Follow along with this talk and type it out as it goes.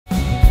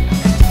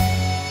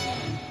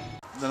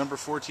the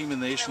 #4 team in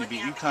the nation. You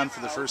beat UConn for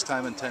the first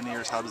time in 10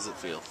 years. How does it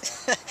feel?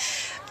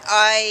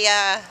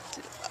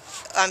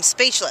 I'm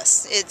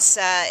speechless.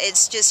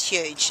 It's just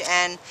huge,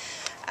 and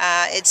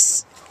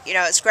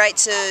it's great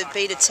to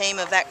beat a team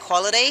of that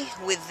quality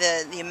with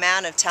the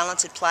amount of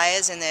talented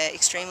players, and they're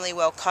extremely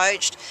well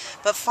coached.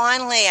 But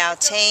finally our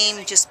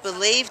team just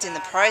believed in the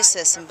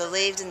process and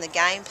believed in the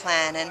game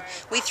plan, and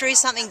we threw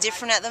something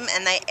different at them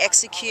and they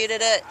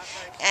executed it,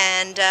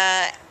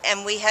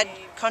 and we had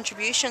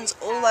contributions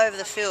all over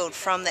the field,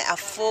 from our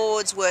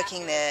forwards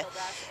working their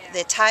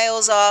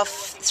tails off,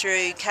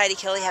 through Katie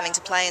Kelly having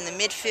to play in the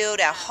midfield,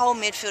 our whole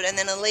midfield, and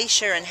then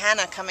Alicia and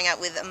Hannah coming up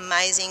with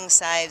amazing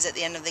saves at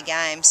the end of the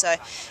game. So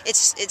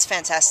it's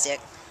fantastic.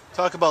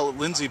 Talk about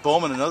Lindsay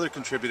Bowman, another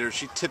contributor.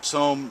 She tips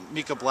home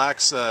Mika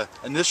Black's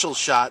initial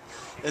shot,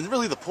 and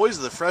really the poise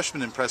of the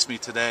freshmen impressed me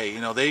today.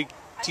 They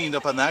teamed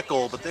up on that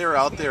goal, but they were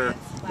out there a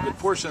good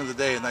portion of the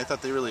day, and I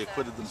thought they really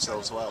acquitted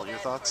themselves well. Your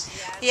thoughts?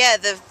 Yeah,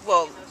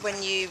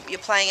 when you're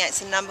playing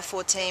against the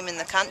 #4 team in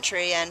the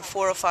country, and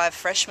 4 or 5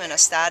 freshmen are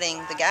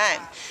starting the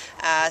game,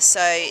 so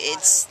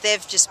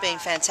they've just been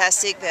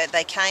fantastic.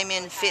 They came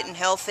in fit and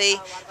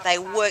healthy. They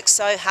work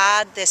so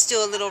hard. They're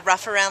still a little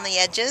rough around the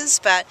edges,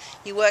 but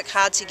you work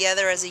hard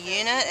together as a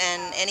unit,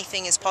 and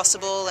anything is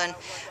possible. And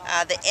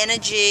the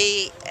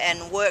energy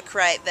and work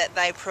rate that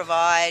they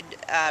provide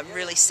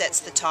really sets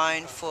the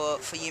tone for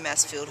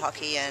UMass field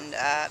hockey, and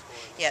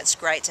it's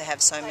great to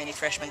have so many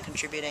freshmen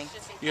contributing.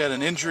 You had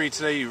an injury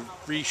today. You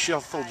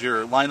reshuffled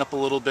your lineup a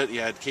little bit.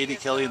 You had Katie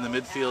Kelly in the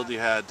midfield. You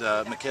had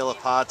Michaela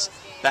Potts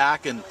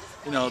back, and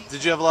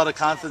did you have a lot of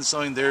confidence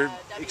knowing they're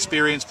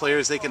experienced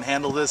players, they can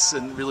handle this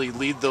and really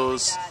lead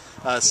those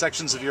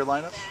sections of your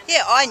lineup?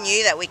 Yeah, I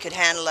knew that we could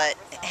handle it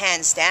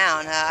hands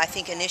down. I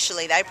think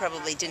initially they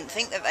probably didn't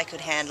think that they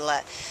could handle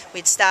it.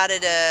 We'd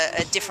started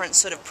a different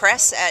sort of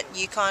press at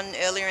UConn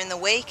earlier in the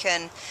week,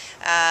 and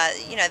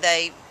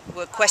they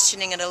were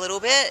questioning it a little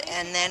bit,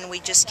 and then we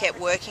just kept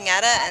working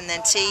at it, and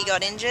then T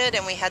got injured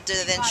and we had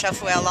to then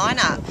shuffle our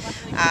lineup.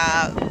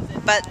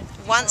 But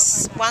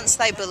once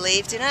they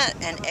believed in it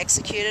and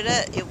executed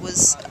it,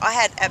 I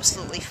had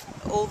absolutely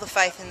all the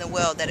faith in the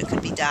world that it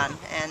could be done,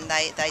 and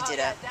they did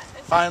it.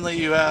 Finally,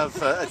 you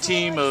have a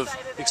team of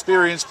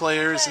experienced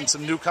players and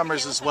some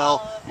newcomers as well.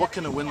 What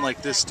can a win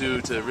like this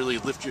do to really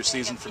lift your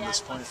season from this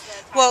point?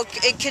 Well,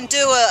 it can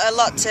do a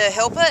lot to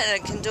help it, and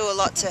it can do a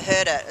lot to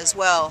hurt it as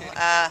well.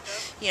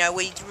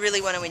 We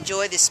really want to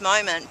enjoy this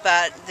moment,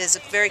 but there's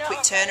a very quick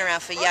turnaround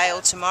for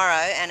Yale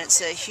tomorrow, and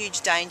it's a huge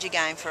danger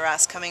game for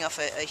us, coming off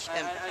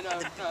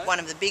one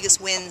of the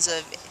biggest wins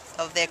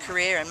of their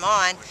career and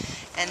mine.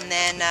 And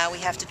then we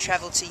have to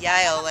travel to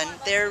Yale, and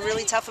they're a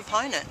really tough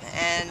opponent,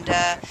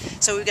 and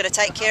so we've got to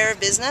take care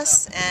of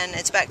business, and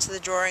it's back to the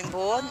drawing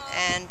board,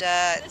 and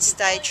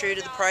stay true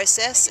to the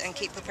process and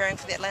keep preparing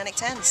for the Atlantic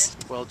 10s.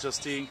 Well,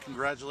 Justine,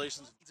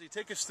 congratulations.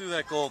 Take us through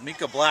that goal.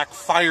 Mika Black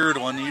fired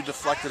one, you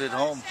deflected it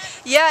home.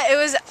 Yeah, it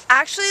was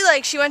actually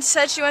like she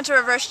said she went to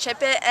reverse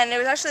chip it, and it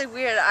was actually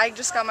weird. I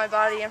just got my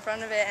body in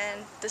front of it,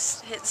 and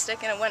this hit the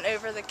stick, and it went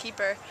over the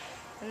keeper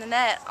in the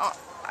net.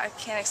 I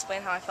can't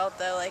explain how I felt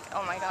though, like,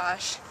 oh my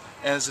gosh.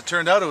 And as it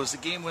turned out, it was the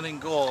game-winning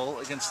goal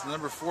against the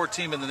 #4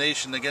 team in the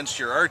nation, against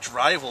your arch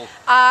rival.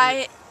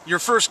 Your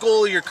first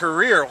goal of your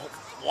career.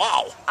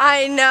 Wow.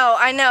 I know.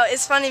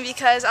 It's funny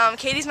because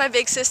Katie's my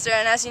big sister,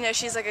 and as you know,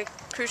 she's like a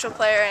crucial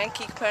player and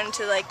key component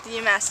to like the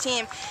UMass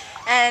team.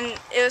 And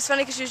it was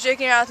funny because she was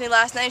joking around with me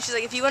last night, and she's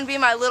like, if you want to be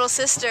my little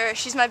sister,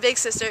 she's my big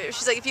sister,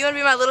 she's like, if you want to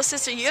be my little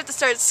sister, you have to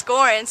start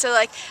scoring. So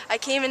like, I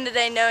came in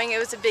today knowing it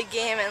was a big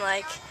game, and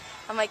like,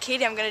 I'm like,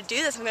 Katie, I'm going to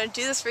do this. I'm going to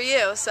do this for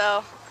you.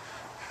 So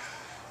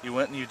you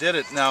went and you did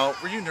it. Now,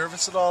 were you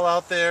nervous at all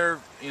out there?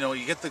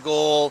 You get the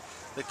goal.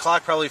 The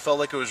clock probably felt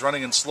like it was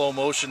running in slow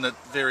motion at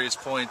various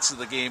points of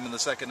the game in the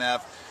second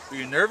half. Were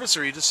you nervous,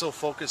 or were you just so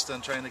focused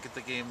on trying to get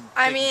the game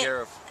taken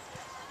care of?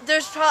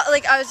 There's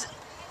probably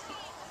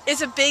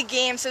it's a big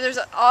game, so there's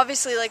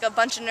obviously like a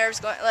bunch of nerves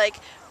going,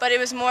 but it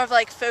was more of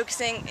like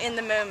focusing in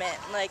the moment,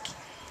 like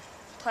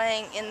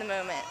playing in the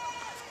moment.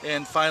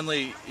 And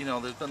finally,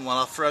 there's been a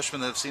lot of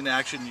freshmen that have seen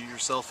action, you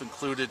yourself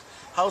included.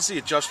 How's the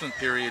adjustment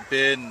period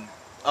been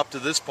up to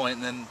this point?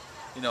 And then,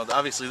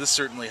 obviously this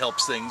certainly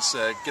helps things,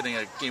 getting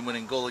a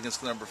game-winning goal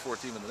against the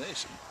 #4 team in the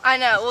nation. I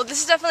know. Well, this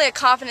is definitely a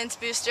confidence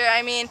booster.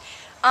 I mean,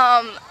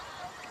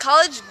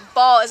 college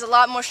ball is a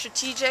lot more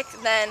strategic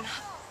than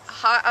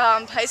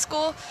high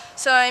school.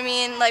 So, I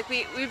mean, like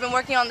we've been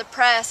working on the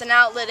press and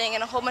outletting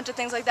and a whole bunch of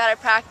things like that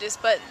at practice,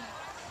 but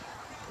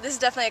this is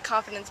definitely a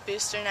confidence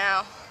booster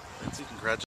now. Lindsay, congratulations.